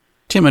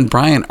Tim and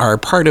Brian are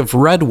part of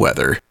Red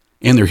Weather,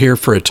 and they're here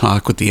for a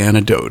talk with The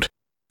Antidote.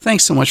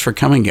 Thanks so much for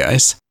coming,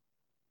 guys.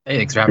 Hey,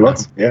 thanks for having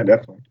us. Yeah,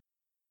 definitely.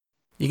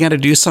 You got to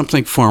do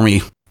something for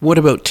me. What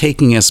about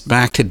taking us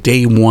back to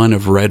day one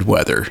of Red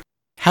Weather?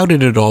 How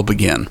did it all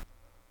begin?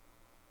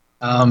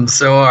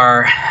 So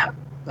our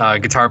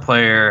guitar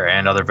player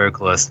and other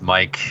vocalist,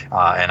 Mike,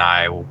 and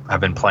I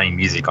have been playing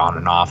music on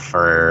and off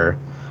for,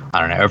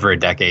 over a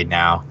decade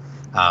now.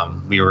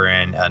 We were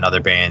in another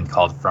band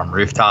called From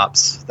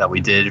Rooftops that we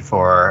did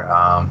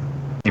for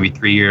maybe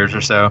 3 years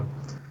or so.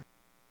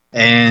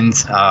 And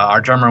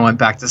our drummer went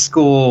back to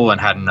school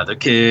and had another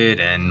kid,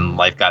 and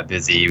life got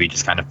busy. We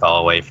just kind of fell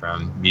away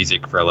from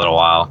music for a little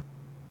while.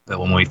 But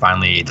when we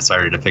finally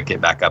decided to pick it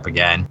back up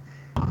again,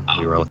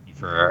 we were looking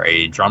for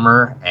a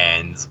drummer,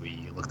 and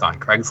we looked on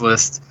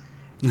Craigslist.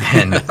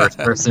 And the first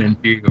person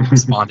who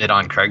responded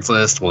on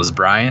Craigslist was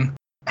Brian.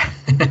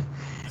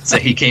 So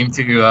he came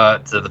to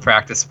the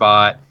practice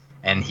spot,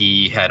 and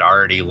he had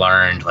already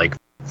learned like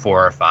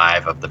 4 or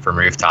 5 of the From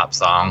Rooftop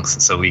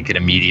songs, so we could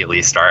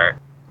immediately start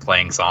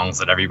playing songs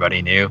that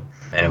everybody knew,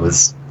 and it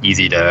was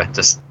easy to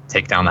just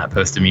take down that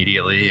post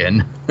immediately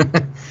and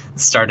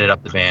started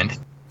up the band.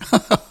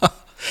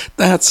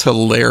 That's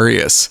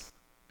hilarious.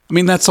 I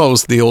mean, that's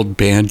always the old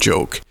band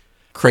joke,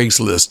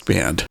 Craigslist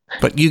band.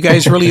 But you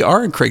guys really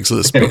are a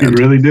Craigslist band. You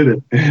really did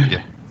it.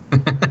 Yeah.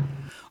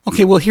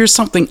 Okay, well, here's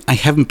something I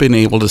haven't been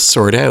able to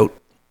sort out.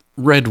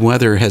 Red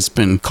Weather has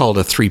been called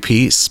a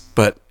 3-piece,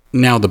 but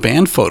now the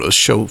band photos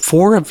show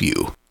 4 of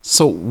you.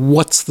 So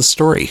what's the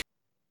story?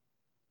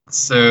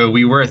 So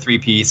we were a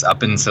 3-piece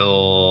up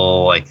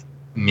until like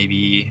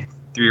maybe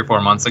 3 or 4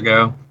 months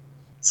ago.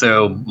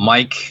 So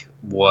Mike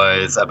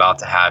was about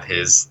to have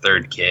his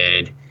 3rd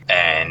kid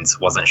and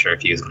wasn't sure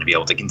if he was going to be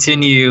able to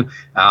continue.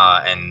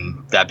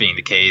 And that being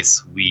the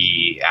case,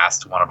 we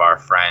asked one of our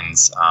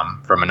friends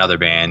from another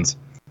band.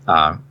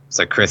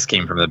 So Chris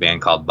came from the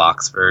band called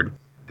Boxford,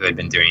 who had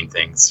been doing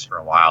things for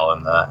a while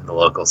in the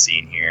local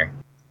scene here.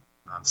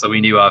 So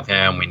we knew of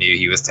him. We knew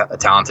he was a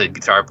talented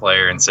guitar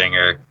player and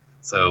singer.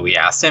 So we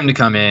asked him to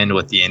come in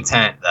with the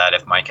intent that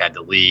if Mike had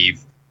to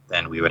leave,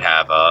 then we would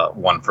have a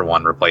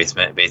 1-for-1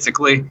 replacement,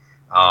 basically.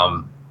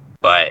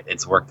 But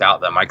it's worked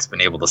out that Mike's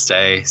been able to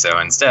stay. So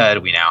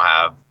instead, we now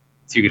have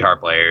 2 guitar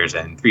players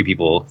and 3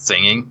 people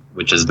singing,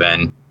 which has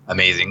been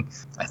amazing.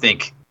 I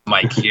think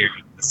Mike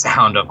hearing the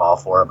sound of all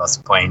 4 of us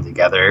playing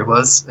together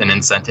was an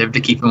incentive to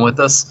keep him with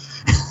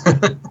us.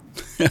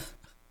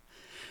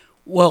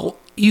 Well,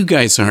 you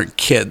guys aren't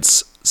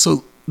kids,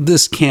 so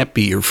this can't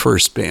be your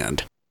first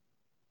band.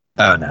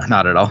 Oh, no,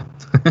 not at all.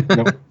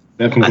 No,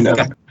 definitely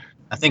not.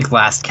 I think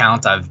last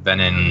count I've been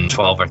in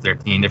 12 or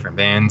 13 different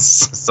bands,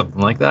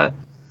 something like that.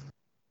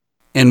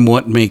 And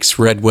what makes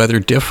Red Weather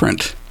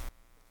different?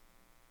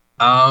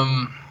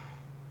 I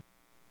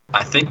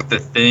think the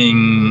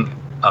thing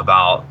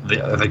about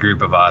the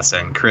group of us,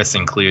 and Chris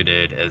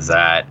included, is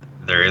that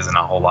there isn't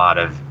a whole lot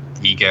of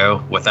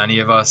ego with any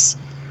of us.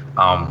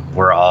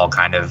 We're all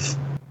kind of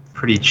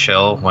pretty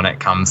chill when it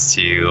comes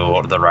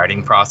to the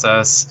writing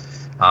process.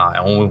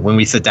 And when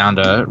we sit down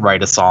to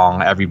write a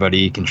song,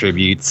 everybody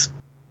contributes,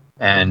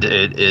 and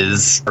it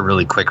is a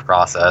really quick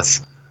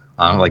process.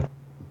 Like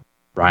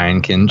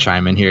Brian can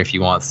chime in here if he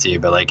wants to,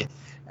 but like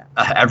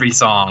every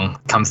song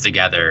comes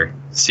together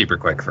super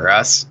quick for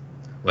us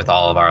with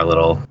all of our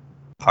little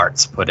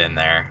parts put in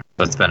there.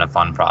 So it's been a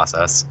fun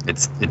process.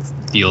 It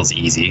feels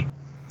easy.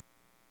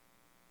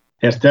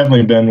 It's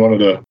definitely been one of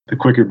the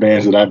quicker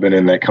bands that I've been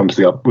in that comes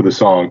up with a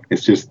song.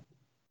 It's just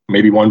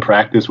maybe one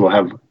practice we'll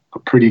have a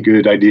pretty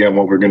good idea on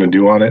what we're going to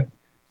do on it,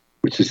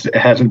 which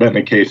hasn't been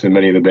the case in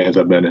many of the bands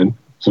I've been in.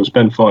 So it's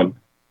been fun.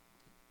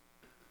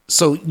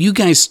 So you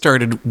guys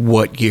started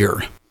what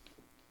year?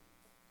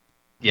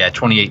 Yeah,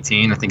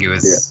 2018, I think it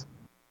was. Yeah.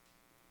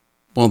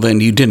 Well, then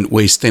you didn't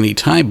waste any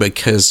time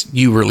because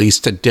you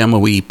released a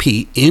demo EP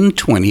in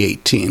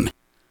 2018,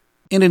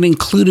 and it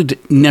included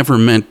Never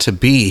Meant to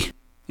Be.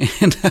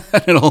 And I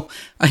don't know,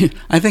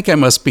 I think I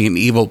must be an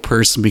evil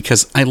person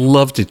because I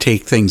love to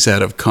take things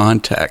out of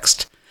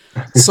context.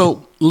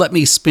 So let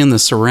me spin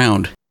this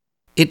around.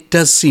 It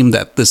does seem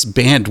that this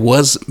band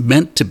was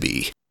meant to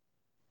be.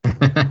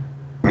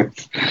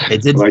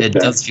 It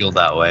does feel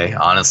that way,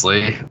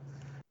 honestly.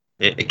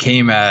 It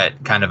came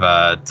at kind of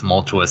a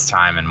tumultuous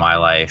time in my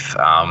life.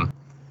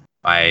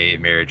 My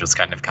marriage was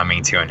kind of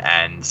coming to an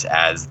end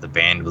as the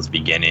band was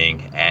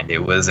beginning, and it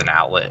was an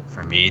outlet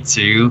for me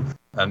to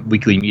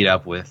weekly meet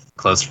up with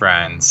close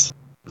friends.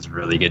 It was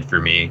really good for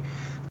me,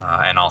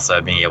 and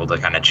also being able to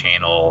kind of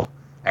channel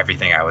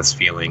everything I was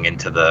feeling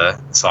into the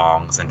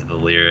songs, into the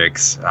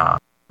lyrics,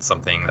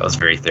 something that was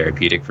very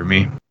therapeutic for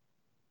me,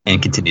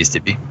 and continues to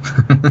be.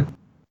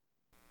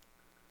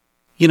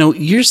 You know,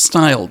 your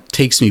style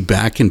takes me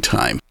back in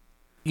time.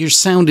 Your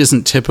sound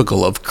isn't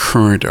typical of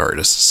current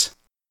artists.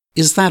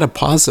 Is that a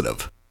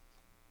positive?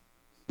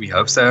 We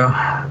hope so.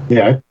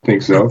 Yeah, I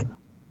think so.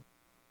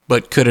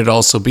 But could it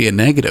also be a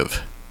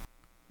negative?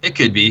 It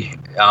could be.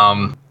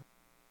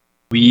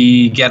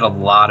 We get a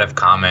lot of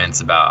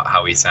comments about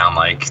how we sound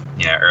like,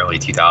 early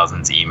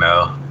 2000s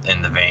emo,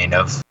 in the vein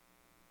of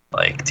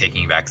like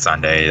Taking Back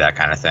Sunday, that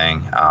kind of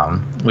thing,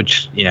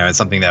 which, is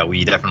something that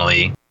we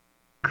definitely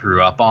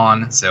grew up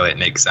on. So it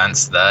makes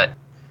sense that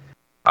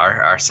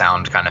our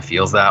sound kind of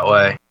feels that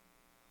way.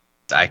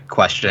 I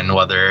question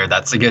whether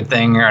that's a good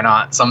thing or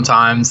not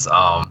sometimes.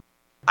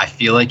 I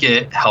feel like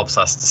it helps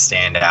us to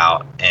stand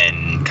out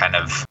in kind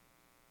of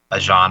a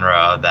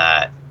genre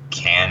that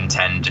can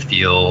tend to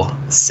feel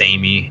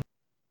samey,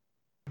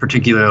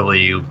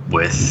 particularly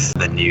with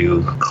the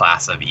new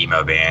class of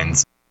emo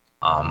bands.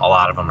 A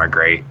lot of them are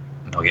great.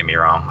 Don't get me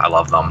wrong. I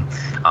love them.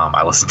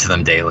 I listen to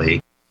them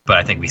daily. But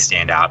I think we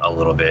stand out a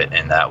little bit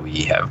in that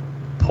we have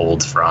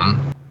pulled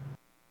from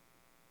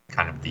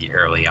kind of the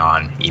early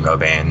on emo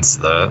bands,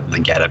 the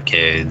Get Up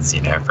Kids,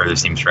 Further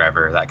Seems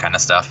Forever, that kind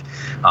of stuff,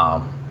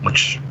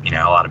 which, a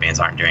lot of bands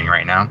aren't doing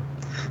right now.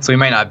 So we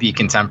might not be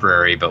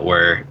contemporary, but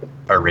we're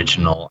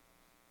original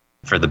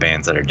for the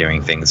bands that are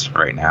doing things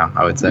right now,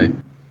 I would say.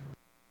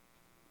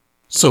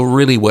 So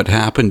really what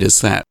happened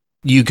is that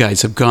you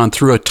guys have gone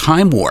through a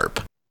time warp.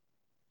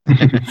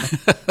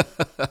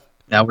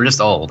 Now we're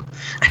just old.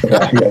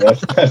 Yeah,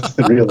 that's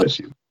the real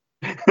issue.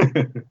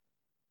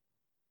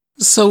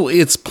 So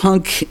it's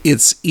punk,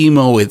 it's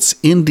emo, it's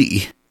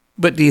indie.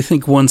 But do you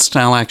think one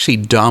style actually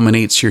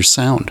dominates your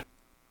sound?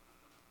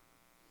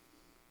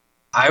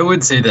 I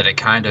would say that it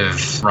kind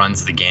of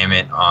runs the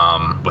gamut.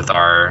 With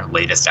our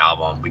latest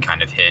album, we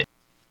kind of hit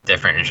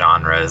different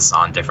genres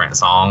on different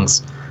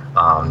songs.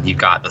 You've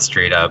got the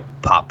straight up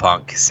pop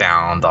punk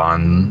sound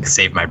on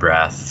Save My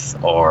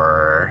Breath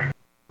or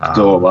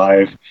Still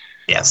Alive.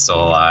 Yeah,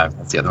 Still Alive.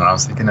 That's the other one I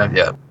was thinking of.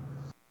 Yeah.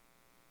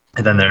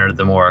 And then there are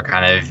the more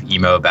kind of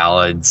emo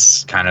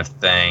ballads kind of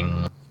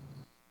thing.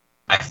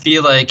 I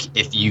feel like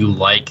if you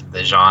like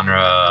the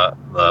genre,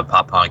 the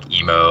pop punk,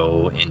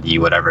 emo, indie,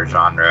 whatever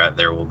genre,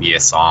 there will be a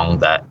song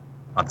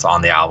that's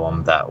on the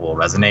album that will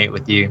resonate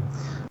with you.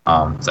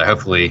 So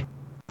hopefully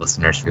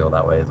listeners feel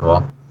that way as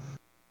well.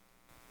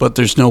 But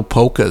there's no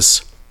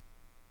polkas.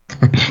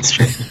 It's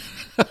true.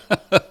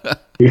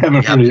 You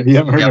haven't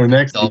heard our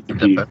next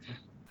EP.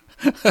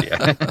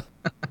 Yeah.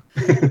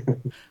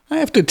 I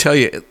have to tell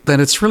you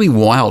that it's really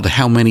wild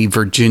how many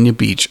Virginia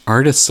Beach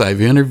artists I've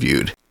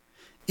interviewed.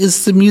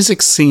 Is the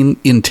music scene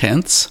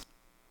intense?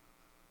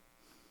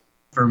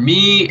 For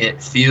me,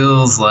 it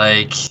feels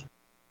like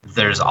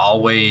there's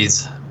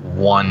always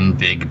one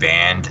big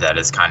band that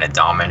is kind of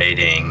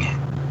dominating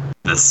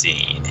the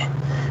scene.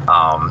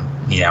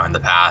 In the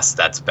past,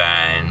 that's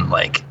been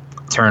like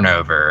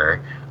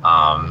Turnover,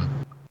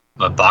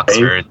 the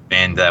Boxer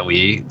band that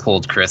we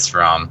pulled Chris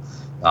from.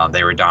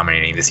 They were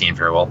dominating the scene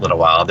for a little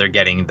while. They're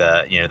getting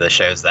the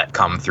shows that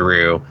come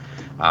through,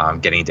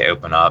 getting to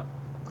open up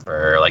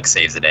for like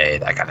Saves the Day,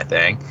 that kind of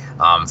thing.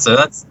 So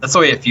that's the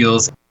way it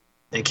feels.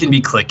 It can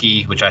be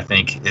cliquey, which I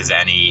think is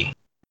any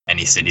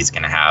city's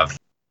going to have.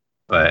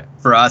 But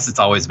for us, it's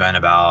always been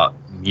about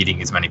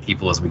meeting as many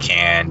people as we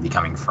can,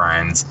 becoming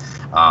friends.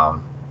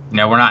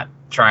 We're not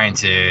trying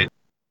to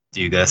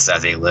do this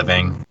as a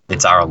living.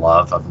 It's our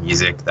love of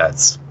music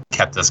that's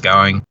kept us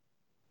going.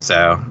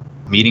 So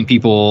meeting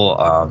people,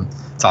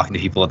 talking to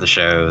people at the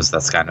shows,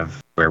 that's kind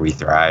of where we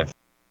thrive.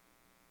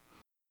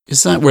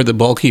 Is that where the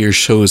bulk of your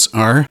shows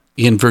are,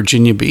 in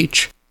Virginia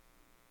Beach?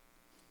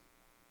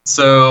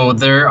 So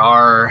they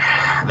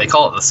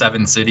call it the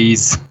 7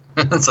 cities.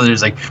 So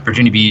there's like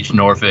Virginia Beach,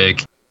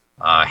 Norfolk,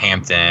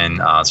 Hampton.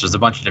 So there's a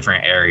bunch of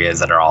different areas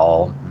that are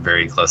all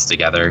very close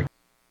together.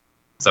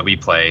 So we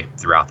play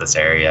throughout this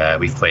area.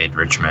 We've played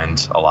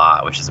Richmond a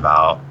lot, which is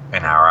about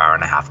an hour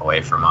and a half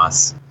away from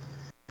us.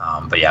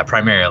 But yeah,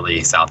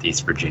 primarily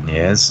Southeast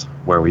Virginia is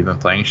where we've been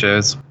playing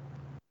shows.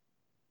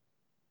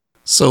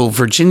 So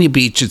Virginia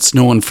Beach, it's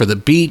known for the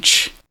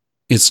beach,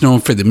 it's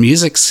known for the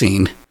music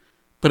scene,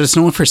 but it's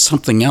known for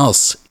something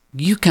else.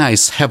 You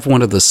guys have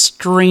one of the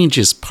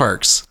strangest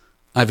parks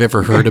I've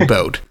ever heard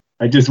about.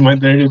 I just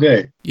went there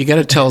today. You got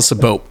to tell us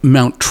about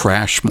Mount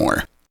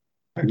Trashmore.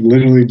 I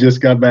literally just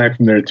got back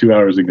from there 2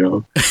 hours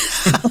ago.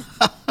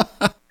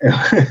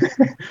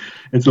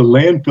 It's a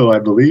landfill, I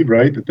believe,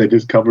 right? That they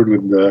just covered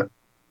with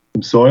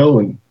some soil,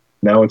 and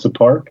now it's a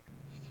park.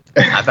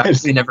 I've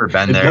actually never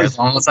been there as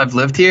long as I've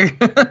lived here.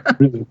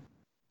 It's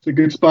a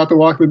good spot to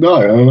walk the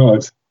dog. I don't know.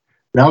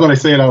 Now that I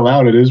say it out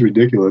loud, it is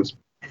ridiculous.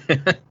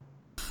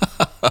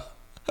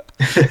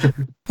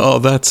 Oh,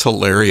 that's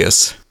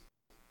hilarious.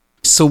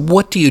 So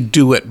what do you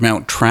do at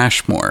Mount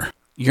Trashmore?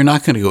 You're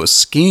not going to go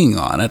skiing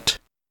on it.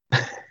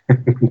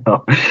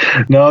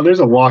 No, there's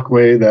a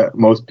walkway that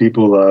most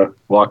people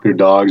walk their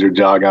dogs or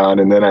jog on.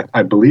 And then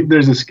I believe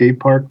there's a skate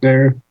park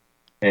there.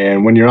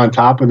 And when you're on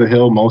top of the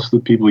hill, most of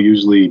the people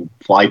usually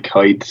fly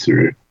kites,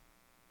 or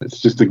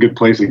it's just a good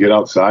place to get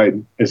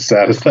outside. As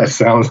sad as that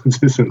sounds, it's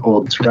just an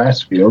old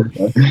trash field.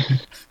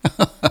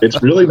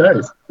 It's really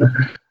nice.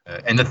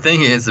 And the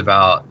thing is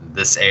about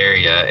this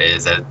area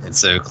is that it's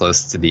so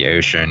close to the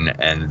ocean,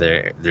 and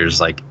there's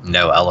like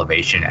no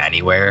elevation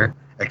anywhere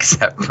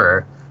except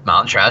for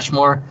Mount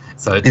Trashmore.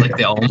 So it's like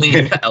the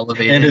only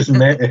elevated.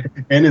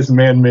 And it's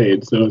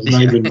man-made, so it's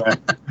not even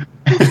that.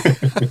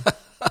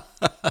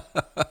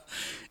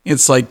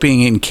 It's like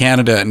being in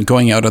Canada and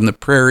going out on the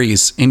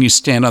prairies and you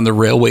stand on the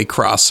railway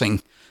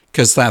crossing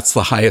because that's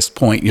the highest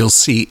point you'll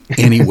see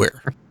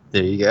anywhere.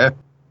 There you go.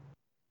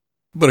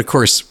 But of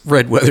course,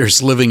 Red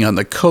Weather's living on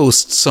the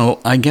coast, so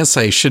I guess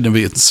I shouldn't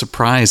have been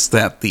surprised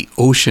that the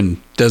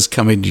ocean does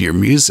come into your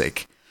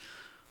music.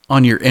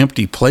 On your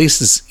Empty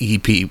Places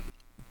EP,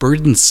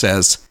 Burden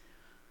says,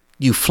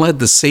 "You fled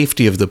the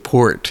safety of the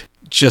port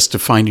just to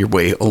find your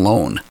way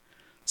alone.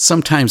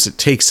 Sometimes it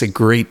takes a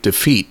great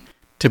defeat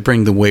to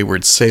bring the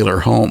wayward sailor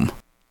home."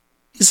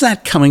 Is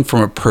that coming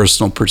from a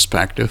personal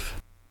perspective?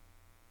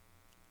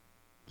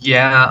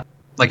 Yeah,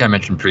 like I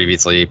mentioned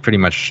previously, pretty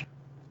much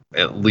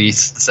at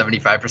least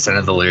 75%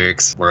 of the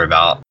lyrics were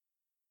about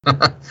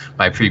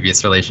my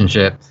previous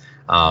relationship.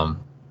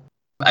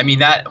 I mean,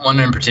 that one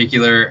in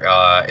particular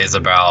is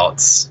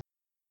about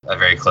a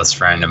very close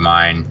friend of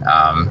mine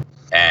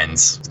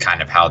and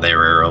kind of how they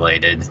were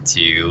related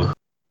to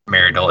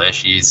marital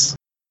issues.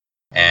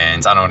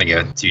 And I don't want to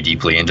go too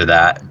deeply into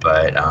that,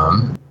 but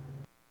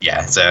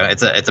yeah, so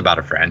it's about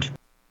a friend.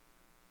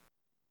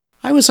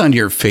 I was on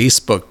your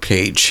Facebook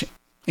page,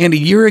 and a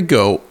year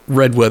ago,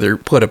 Red Weather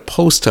put a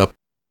post up,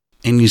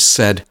 and you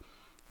said,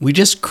 "We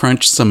just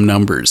crunched some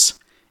numbers,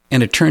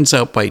 and it turns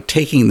out by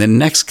taking the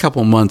next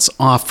couple months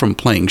off from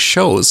playing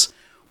shows,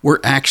 we're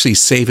actually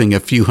saving a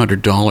few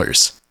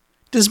 $100s.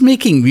 Does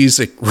making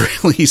music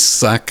really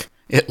suck,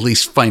 at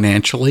least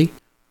financially?"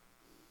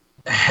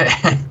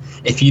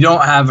 If you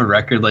don't have a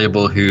record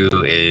label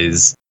who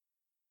is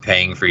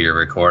paying for your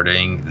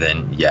recording,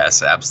 then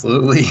yes,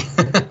 absolutely.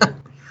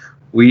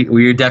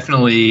 We're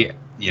definitely,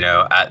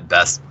 at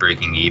best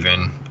breaking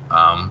even,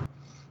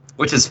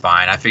 which is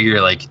fine. I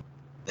figure like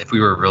if we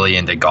were really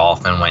into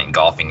golf and went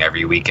golfing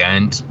every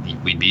weekend,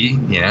 we'd be,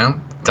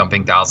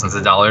 dumping thousands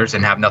of dollars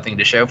and have nothing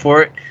to show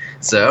for it.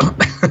 So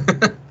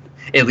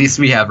at least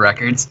we have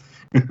records.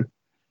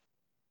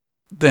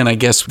 Then I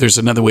guess there's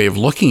another way of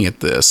looking at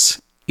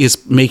this.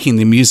 Is making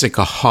the music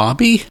a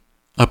hobby,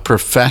 a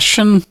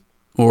profession,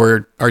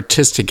 or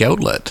artistic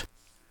outlet?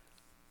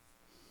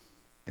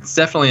 It's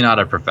definitely not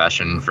a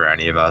profession for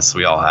any of us.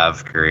 We all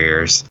have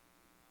careers.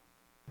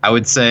 I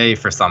would say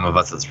for some of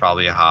us, it's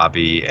probably a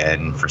hobby.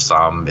 And for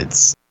some,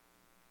 it's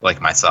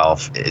like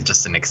myself. It's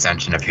just an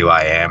extension of who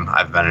I am.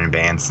 I've been in a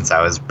band since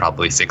I was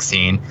probably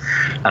 16,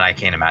 and I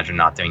can't imagine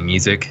not doing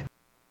music.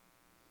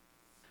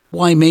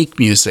 Why make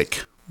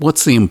music?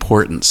 What's the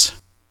importance?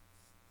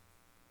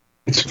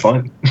 It's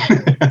fun.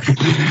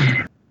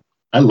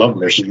 I love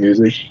making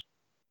music.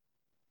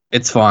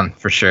 It's fun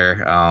for sure.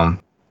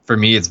 For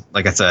me, it's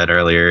like I said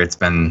earlier, it's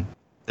been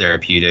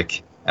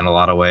therapeutic in a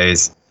lot of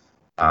ways.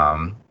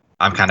 I'm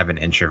kind of an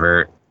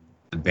introvert.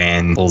 The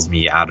band pulls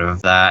me out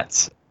of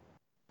that.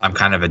 I'm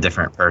kind of a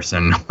different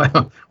person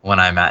when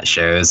I'm at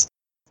shows.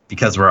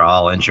 Because we're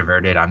all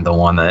introverted, I'm the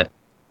one that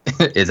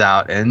is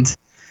out and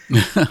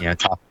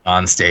talking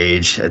on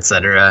stage,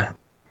 etc.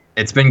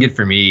 It's been good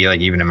for me,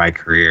 like even in my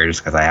career, just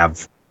because I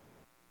have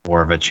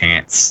more of a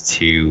chance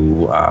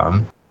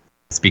to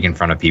speak in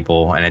front of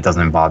people, and it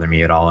doesn't bother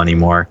me at all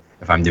anymore.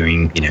 If I'm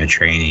doing,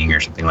 training or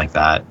something like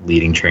that,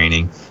 leading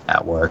training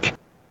at work,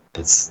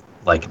 it's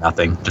like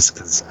nothing, just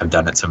because I've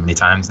done it so many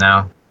times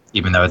now.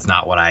 Even though it's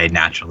not what I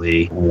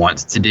naturally want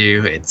to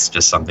do, it's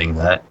just something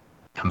that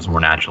comes more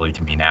naturally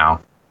to me now.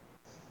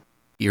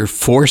 You're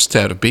forced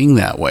out of being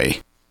that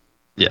way.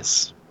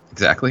 Yes,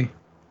 exactly.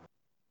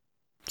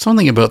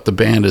 Something about the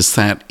band is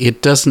that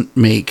it doesn't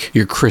make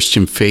your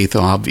Christian faith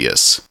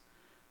obvious,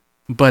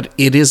 but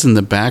it is in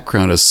the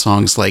background of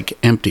songs like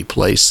Empty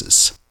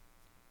Places.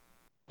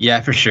 Yeah,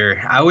 for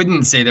sure. I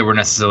wouldn't say that we're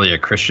necessarily a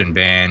Christian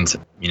band.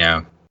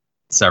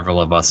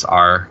 Several of us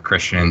are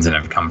Christians and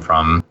have come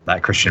from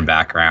that Christian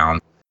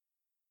background.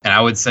 And I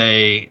would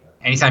say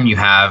anytime you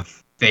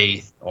have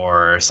faith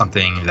or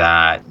something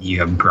that you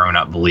have grown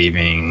up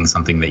believing,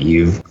 something that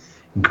you've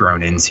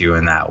grown into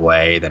in that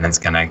way, then it's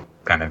going to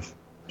kind of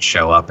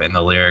show up in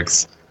the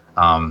lyrics.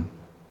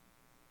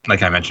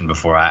 Like I mentioned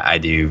before, I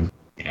do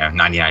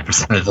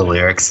 99% of the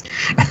lyrics.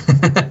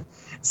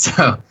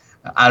 So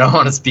I don't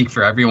want to speak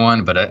for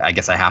everyone, but I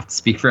guess I have to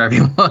speak for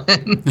everyone.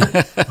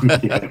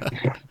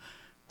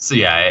 So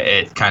yeah,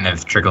 it kind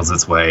of trickles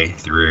its way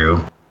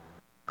through.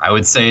 I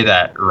would say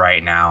that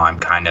right now I'm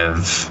kind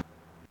of,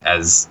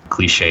 as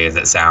cliche as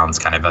it sounds,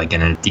 kind of like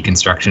in a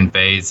deconstruction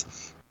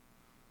phase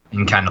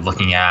and kind of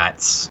looking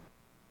at,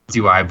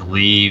 do I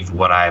believe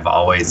what I've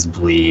always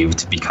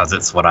believed because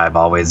it's what I've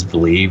always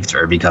believed,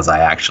 or because I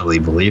actually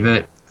believe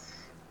it?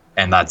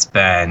 And that's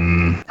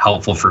been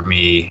helpful for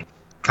me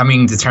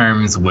coming to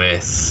terms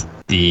with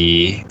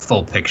the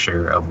full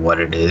picture of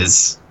what it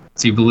is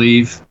to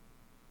believe.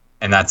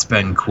 And that's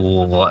been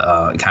cool,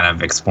 kind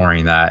of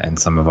exploring that in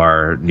some of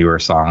our newer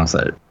songs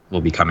that will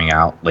be coming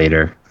out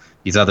later.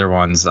 These other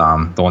ones,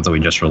 the ones that we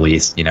just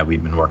released,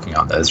 we've been working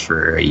on those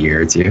for a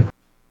year or two.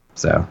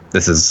 So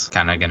this is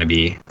kind of going to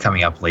be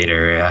coming up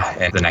later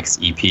in the next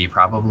EP,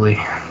 probably.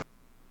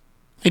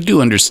 I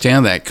do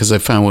understand that, because I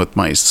found with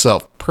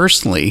myself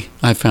personally,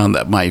 I found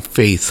that my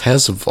faith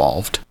has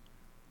evolved.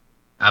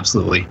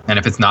 Absolutely. And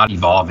if it's not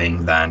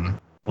evolving, then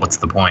what's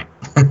the point?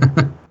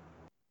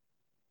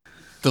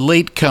 The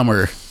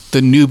latecomer, the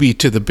newbie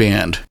to the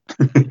band.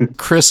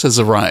 Chris has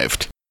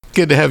arrived.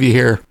 Good to have you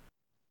here.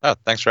 Oh,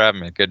 thanks for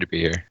having me. Good to be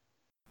here.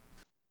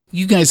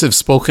 You guys have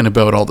spoken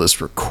about all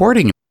this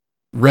recording.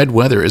 Red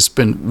Weather has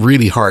been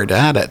really hard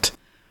at it.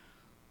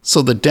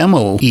 So the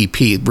demo EP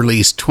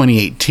released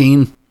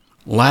 2018.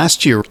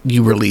 Last year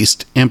you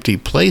released Empty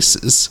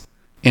Places.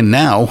 And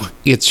now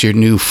it's your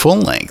new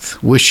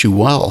full-length, Wish You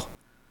Well.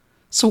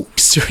 So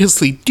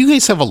seriously, do you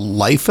guys have a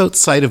life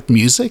outside of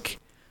music?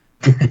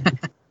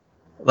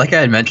 Like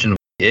I had mentioned,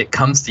 it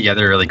comes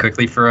together really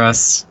quickly for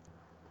us.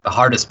 The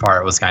hardest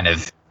part was kind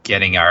of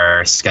getting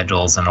our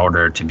schedules in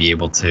order to be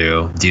able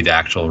to do the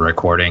actual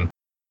recording,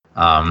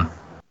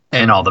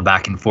 and all the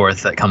back and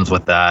forth that comes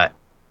with that,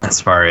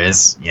 as far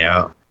as,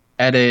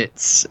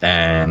 edits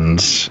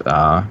and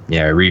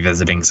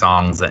revisiting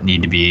songs that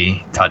need to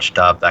be touched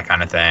up, that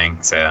kind of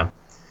thing. So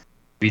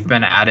we've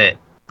been at it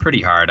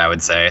pretty hard, I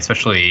would say,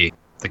 especially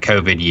the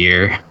COVID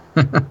year.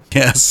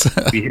 Yes.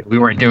 we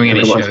weren't doing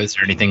any shows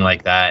or anything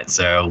like that,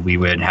 so we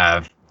would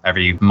have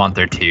every month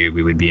or two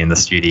we would be in the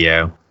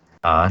studio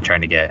trying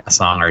to get a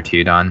song or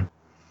two done.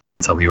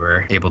 So we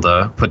were able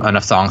to put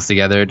enough songs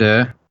together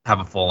to have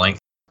a full length,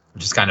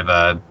 which is kind of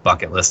a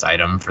bucket list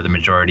item for the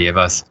majority of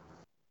us.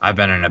 I've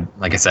been in,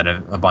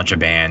 a bunch of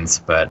bands,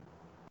 but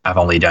I've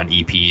only done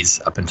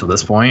EPs up until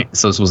this point.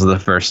 So this was the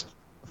first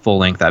full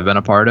length I've been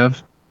a part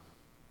of.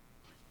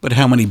 But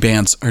how many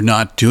bands are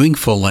not doing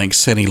full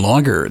lengths any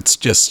longer? It's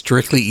just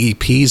strictly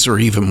EPs, or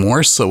even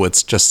more so,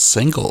 it's just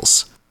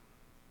singles.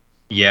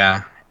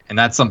 Yeah, and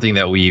that's something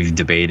that we've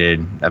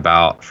debated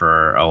about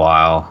for a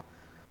while.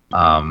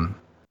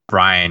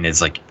 Brian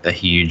is like a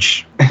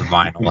huge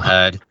vinyl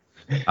head.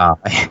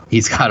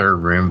 He's got a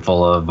room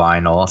full of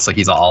vinyl, so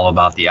he's all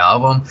about the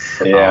album.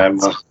 Yeah,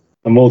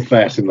 I'm old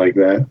fashioned like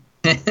that.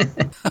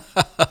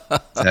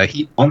 So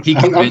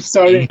I'm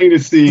starting to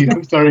see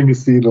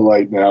the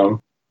light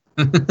now.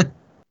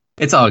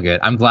 It's all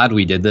good. I'm glad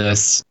we did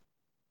this.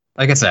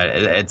 Like I said,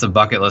 it's a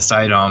bucket list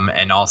item,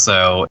 and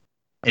also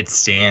it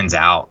stands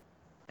out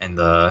in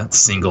the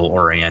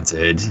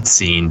single-oriented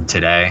scene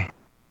today.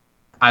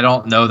 I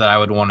don't know that I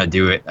would want to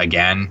do it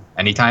again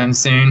anytime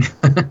soon,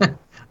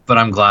 but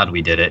I'm glad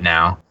we did it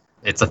now.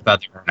 It's a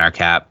feather in our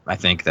cap, I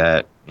think,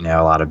 that a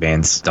lot of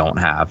bands don't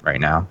have right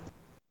now,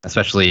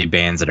 especially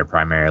bands that are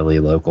primarily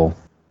local.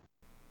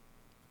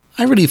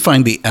 I really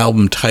find the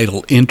album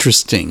title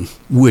interesting,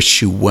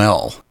 Wish You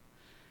Well,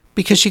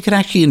 because you could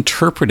actually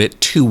interpret it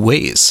two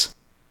ways.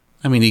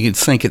 I mean, you could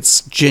think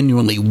it's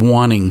genuinely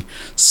wanting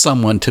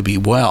someone to be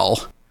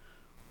well,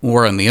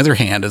 or on the other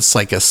hand, it's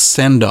like a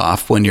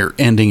send-off when you're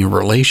ending a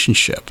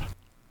relationship.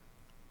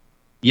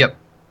 Yep,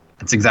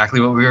 that's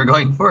exactly what we were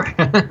going for.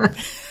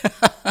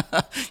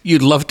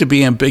 You'd love to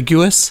be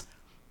ambiguous?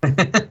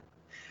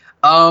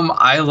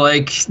 I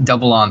like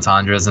double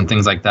entendres and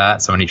things like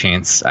that, so any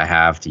chance I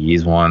have to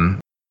use one,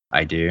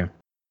 I do.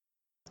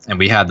 And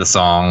we had the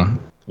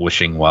song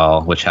Wishing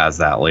Well, which has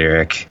that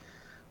lyric.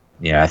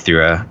 I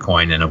threw a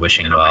coin in a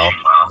wishing well.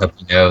 I hope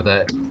you know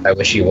that I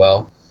wish you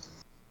well.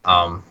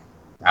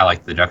 I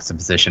like the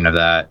juxtaposition of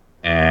that,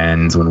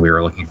 and when we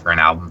were looking for an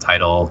album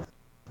title,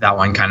 that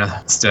one kind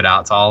of stood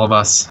out to all of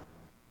us.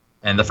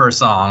 And the first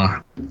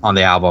song on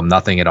the album,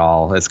 Nothing at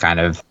All, is kind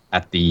of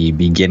at the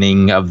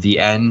beginning of the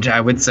end, I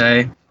would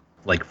say,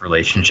 like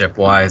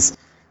relationship-wise.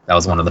 That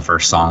was one of the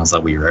first songs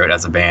that we wrote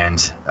as a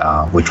band,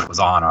 which was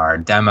on our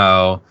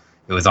demo.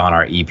 It was on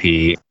our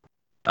EP.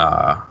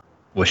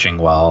 Wishing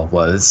Well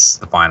was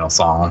the final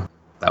song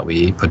that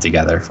we put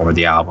together for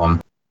the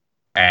album.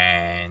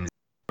 And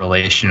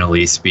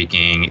relationally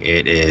speaking,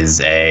 it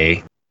is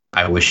I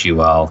wish you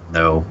well,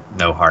 no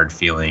hard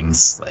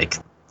feelings. Like,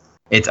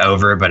 it's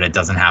over, but it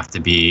doesn't have to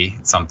be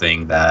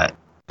something that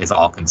is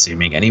all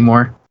consuming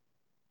anymore.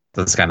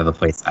 That's kind of the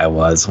place I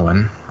was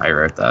when I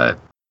wrote that.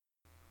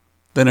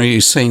 Then are you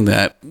saying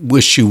that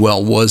Wish You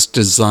Well was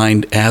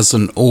designed as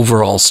an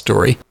overall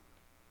story?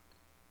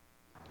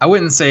 I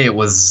wouldn't say it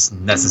was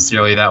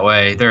necessarily that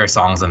way. There are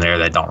songs in there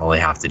that don't really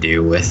have to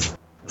do with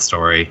the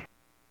story.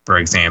 For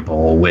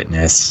example,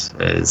 Witness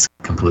is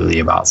completely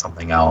about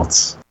something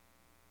else.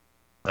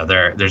 So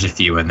there's a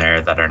few in there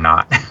that are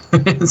not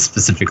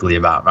specifically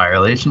about my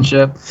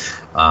relationship.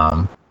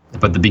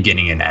 But the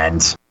beginning and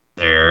end,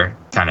 they're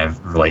kind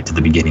of relate to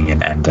the beginning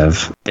and end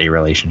of a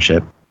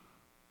relationship.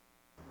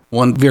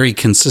 One very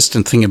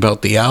consistent thing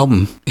about the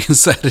album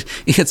is that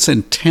it's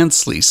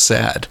intensely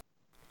sad.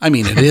 I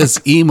mean, it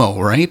is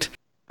emo, right?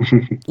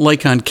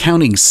 Like on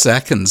Counting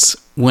Seconds,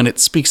 when it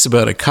speaks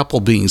about a couple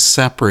being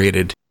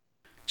separated,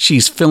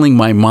 she's filling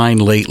my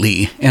mind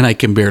lately, and I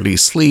can barely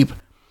sleep.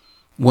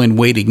 When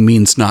waiting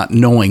means not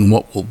knowing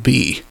what will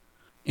be,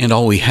 and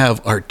all we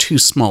have are two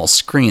small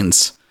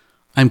screens.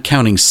 I'm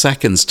counting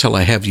seconds till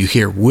I have you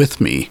here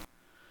with me.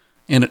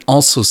 And it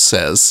also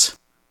says,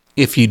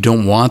 if you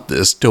don't want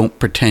this, don't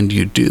pretend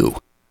you do.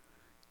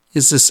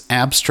 Is this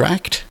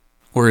abstract,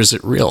 or is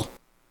it real?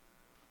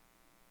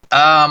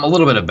 A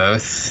little bit of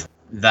both.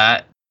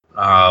 That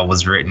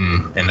was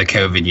written in the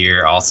COVID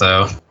year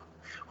also,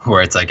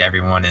 where it's like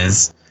everyone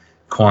is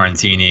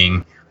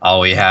quarantining. All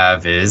we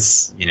have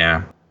is,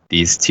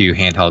 these two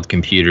handheld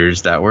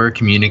computers that we're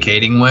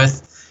communicating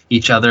with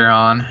each other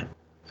on.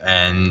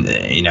 And,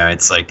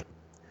 it's like,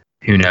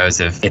 who knows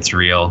if it's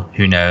real?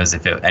 Who knows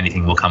if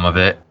anything will come of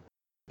it?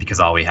 Because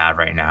all we have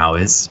right now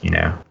is,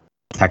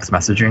 text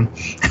messaging.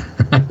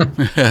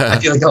 I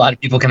feel like a lot of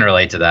people can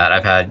relate to that.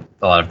 I've had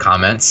a lot of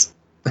comments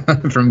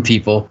from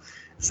people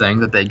saying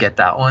that they get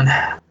that one.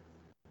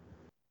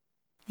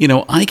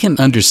 I can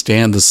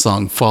understand the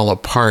song Fall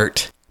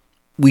Apart.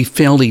 We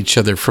failed each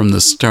other from the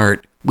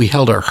start. We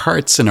held our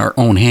hearts in our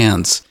own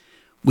hands.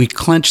 We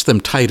clenched them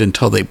tight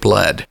until they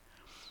bled.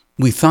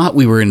 We thought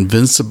we were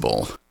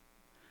invincible.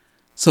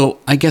 So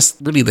I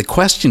guess really the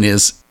question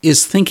is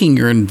thinking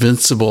you're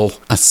invincible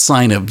a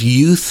sign of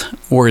youth,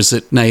 or is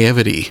it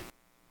naivety?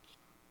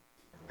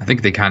 I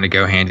think they kind of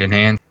go hand in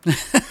hand.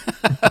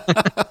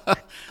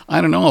 I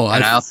don't know.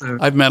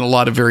 I've met a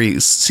lot of very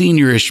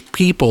seniorish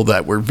people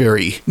that were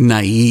very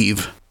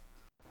naive.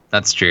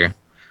 That's true.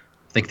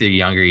 I think the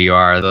younger you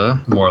are, the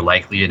more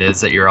likely it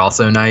is that you're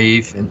also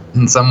naive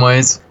in some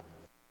ways.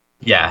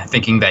 Yeah,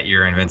 thinking that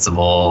you're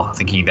invincible,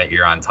 thinking that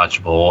you're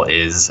untouchable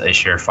is a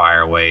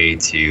surefire way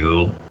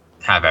to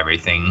have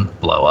everything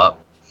blow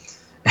up.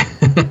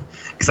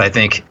 Because I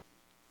think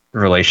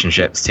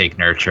relationships take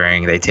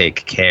nurturing, they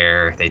take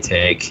care, they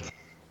take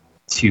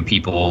two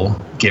people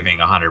giving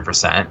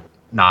 100%,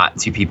 not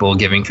two people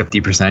giving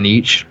 50%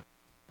 each.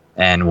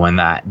 And when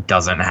that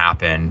doesn't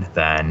happen,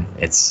 then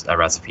it's a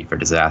recipe for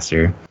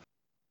disaster.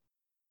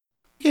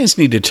 You guys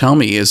need to tell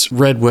me, is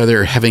Red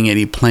Weather having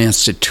any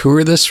plans to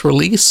tour this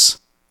release?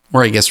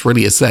 Or I guess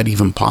really, is that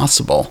even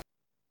possible?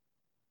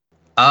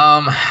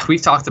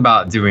 We've talked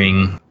about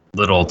doing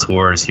little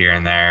tours here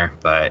and there,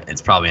 but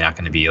it's probably not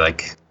going to be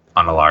like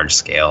on a large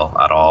scale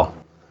at all.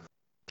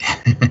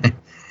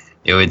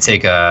 It would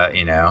take a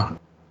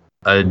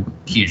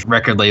huge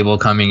record label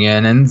coming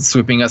in and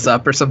swooping us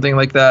up or something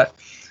like that.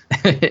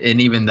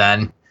 And even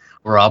then,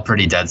 we're all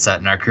pretty dead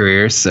set in our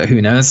careers, so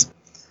who knows?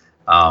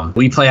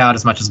 We play out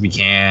as much as we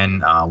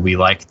can. We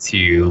like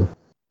to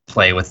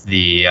play with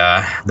the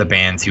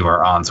bands who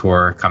are on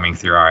tour coming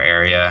through our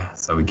area,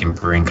 so we can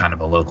bring kind of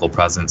a local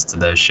presence to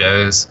those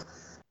shows.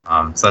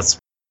 So that's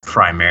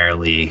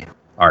primarily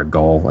our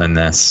goal in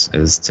this,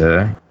 is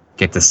to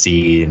get to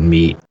see and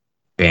meet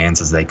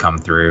bands as they come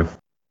through.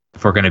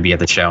 If we're going to be at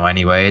the show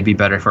anyway, it'd be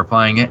better if we're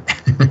playing it.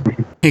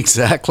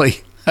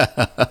 Exactly.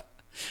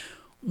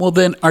 Well,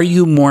 then, are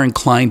you more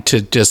inclined to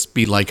just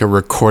be like a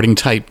recording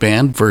type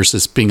band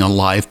versus being a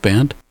live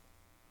band?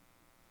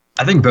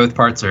 I think both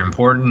parts are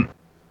important.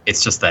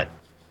 It's just that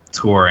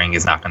touring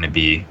is not going to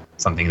be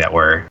something that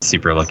we're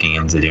super looking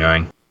into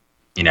doing.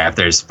 If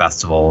there's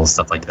festivals,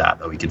 stuff like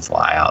that we could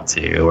fly out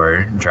to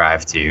or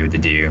drive to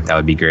do, that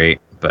would be great.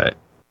 But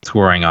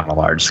touring on a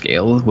large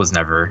scale was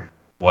never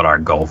what our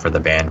goal for the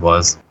band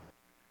was.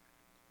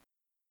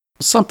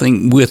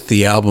 Something with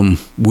the album,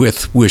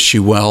 with Wish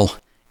You Well,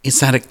 is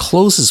that it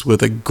closes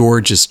with a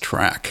gorgeous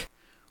track,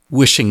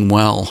 Wishing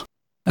Well,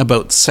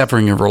 about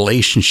severing a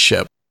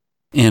relationship.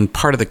 And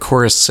part of the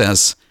chorus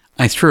says,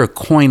 I threw a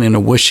coin in a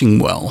wishing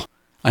well.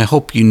 I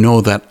hope you know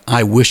that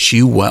I wish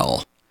you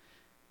well.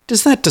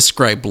 Does that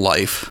describe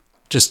life?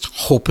 Just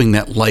hoping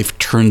that life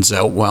turns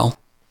out well?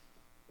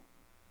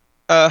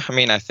 I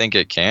think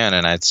it can,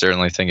 and I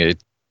certainly think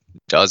it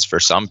does for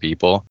some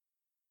people.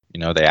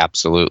 They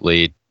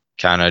absolutely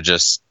kind of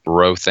just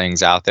throw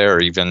things out there,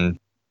 or even,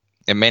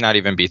 it may not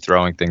even be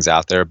throwing things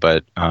out there,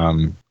 but,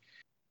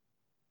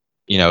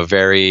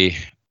 very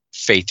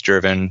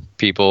faith-driven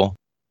people,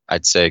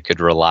 I'd say, could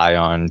rely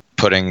on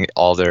putting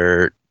all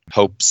their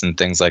hopes and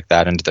things like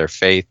that into their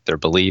faith, their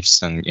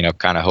beliefs, and,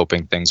 kind of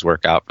hoping things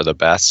work out for the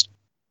best.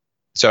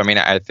 So,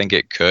 I think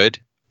it could,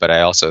 but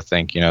I also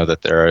think,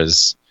 that there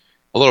is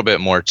a little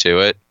bit more to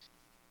it.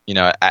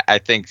 I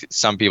think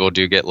some people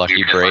do get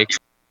lucky breaks,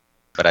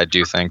 but I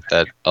do think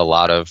that a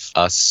lot of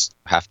us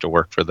have to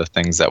work for the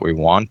things that we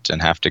want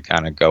and have to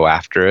kind of go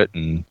after it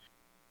and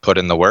put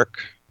in the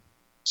work.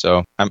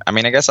 So,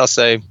 I guess I'll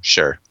say,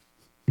 sure,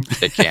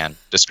 it can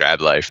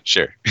describe life.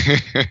 Sure.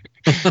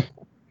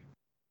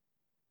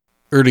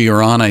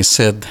 Earlier on, I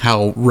said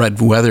how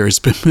Red Weather has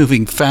been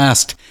moving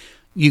fast.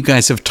 You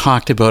guys have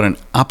talked about an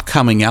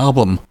upcoming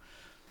album.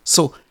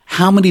 So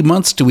how many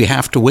months do we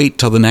have to wait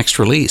till the next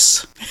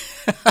release?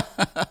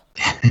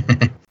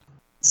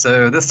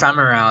 So this time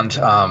around,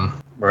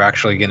 we're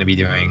actually going to be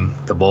doing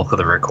the bulk of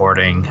the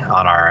recording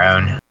on our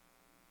own.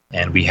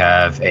 And we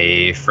have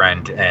a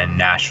friend in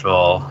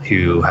Nashville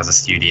who has a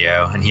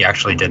studio, and he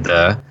actually did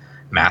the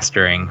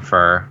mastering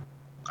for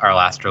our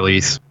last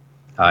release,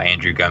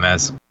 Andrew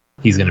Gomez.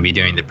 He's going to be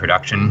doing the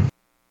production.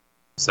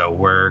 So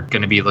we're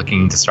going to be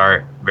looking to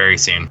start very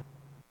soon.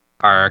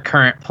 Our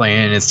current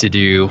plan is to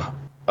do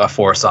a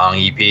 4-song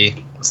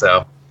EP.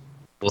 So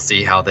we'll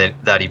see how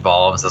that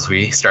evolves as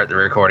we start the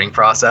recording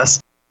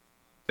process.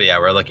 But yeah,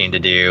 we're looking to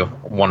do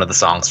one of the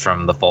songs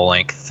from the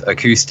full-length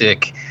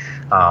acoustic.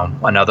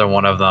 Another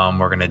one of them,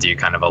 we're going to do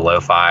kind of a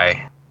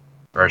lo-fi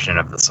version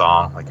of the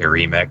song, like a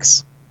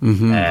remix.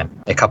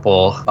 and a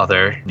couple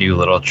other new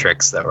little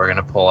tricks that we're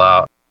going to pull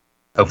out.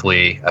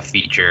 Hopefully a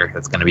feature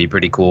that's going to be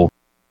pretty cool.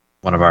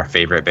 One of our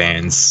favorite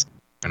bands.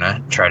 We're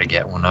going to try to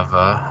get one of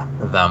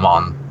them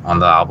on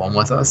the album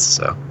with us.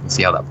 So we'll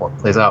see how that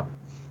plays out.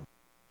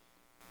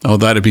 Oh,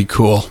 that'd be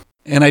cool.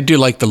 And I do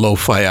like the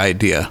lo-fi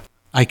idea.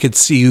 I could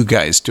see you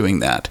guys doing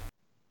that.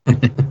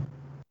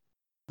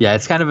 Yeah,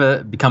 it's kind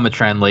of become a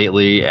trend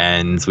lately,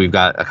 and we've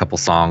got a couple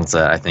songs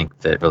that I think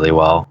fit really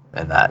well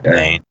in that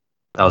vein.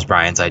 That was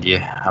Brian's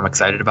idea. I'm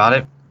excited about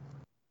it.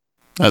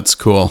 That's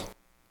cool.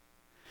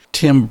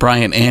 Tim,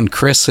 Brian, and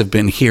Chris have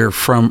been here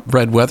from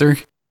Red Weather.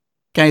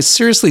 Guys,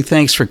 seriously,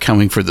 thanks for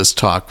coming for this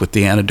talk with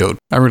The Antidote.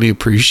 I really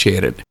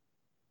appreciate it.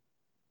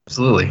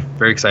 Absolutely.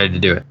 Very excited to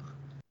do it.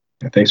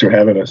 Thanks for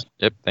having us.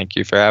 Yep. Thank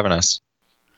you for having us.